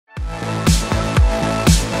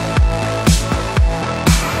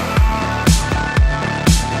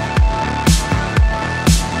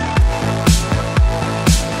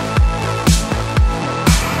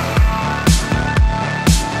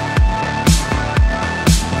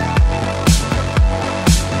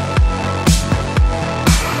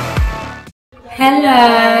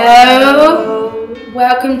Hello!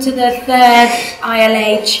 Welcome to the third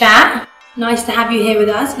ILA chat. Nice to have you here with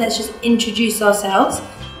us. Let's just introduce ourselves.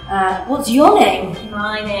 What's your name?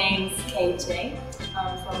 My name's Katie.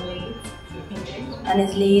 I'm from Leeds, England. And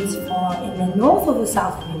is Leeds in the north or the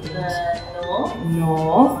south of England? The north.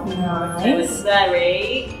 North, So nice. it's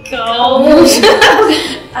very cold.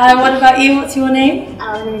 What about you? What's your name?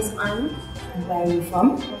 Our name is An. And where are you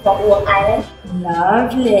from? From Long Island.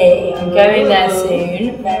 Lovely. I'm going there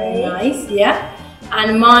soon. Very nice, yeah.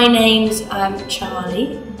 And my name's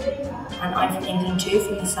Charlie. And I'm from England too,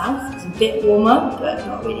 from the south. It's a bit warmer, but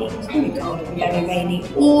not really. It's very cold and very rainy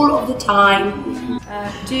all of the time.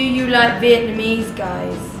 Do you like Vietnamese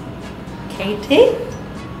guys? Katie?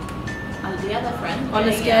 And the other friend. On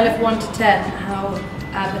a scale of 1 to 10, how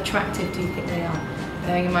attractive do you think they are?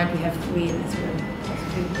 Bearing in mind we have 3 in this room.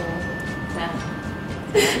 That's 10.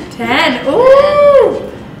 10.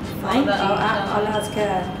 Ooh! Fine. I'll ask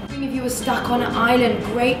her. If you were stuck on an island,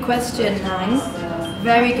 great question, Nang.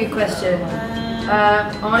 Very good question.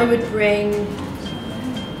 I would bring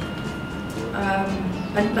I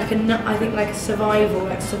think like a survival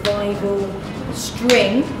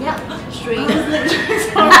string. Yeah, string.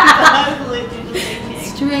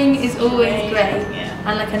 String is always great, Yeah.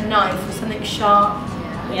 and like a knife or something sharp.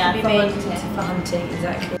 Yeah, Be for made hunting. for hunting,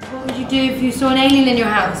 exactly. What would you do if you saw an alien in your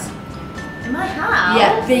house? In my house?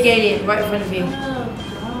 Yeah, big alien right in front of you. Oh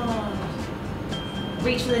god.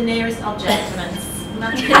 Reach for the nearest object and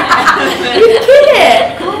smack it. You kill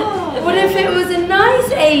it! What if it was a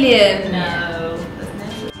nice alien? No, there's no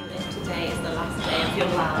such thing. Today is the last day of your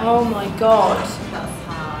life. Oh my god. That's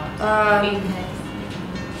hard.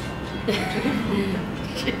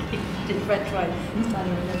 French fries.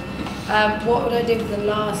 What would I do for the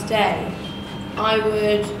last day? I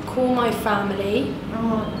would call my family.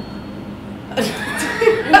 Oh. I'm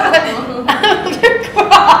gonna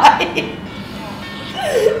cry.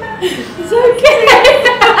 It's okay.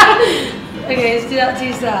 Okay, let's do that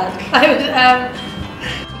too sad. I would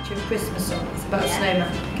feature a Christmas song. It's about a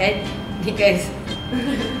snowman. Okay, it goes.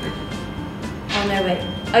 Oh no, wait.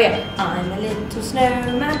 Oh yeah. I'm a little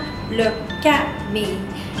snowman. Look at me.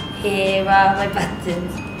 Here are my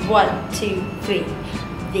buttons. 1, 2, 3.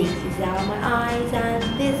 These are my eyes and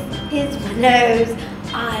this is my nose.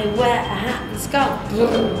 I wear a hat and scarf.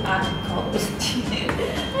 I'm cold.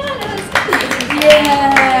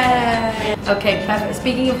 Yeah. Okay, perfect.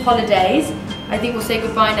 Speaking of holidays, I think we'll say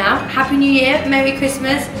goodbye now. Happy New Year, Merry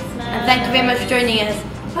Christmas, and thank you very much for joining us.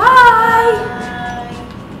 Bye.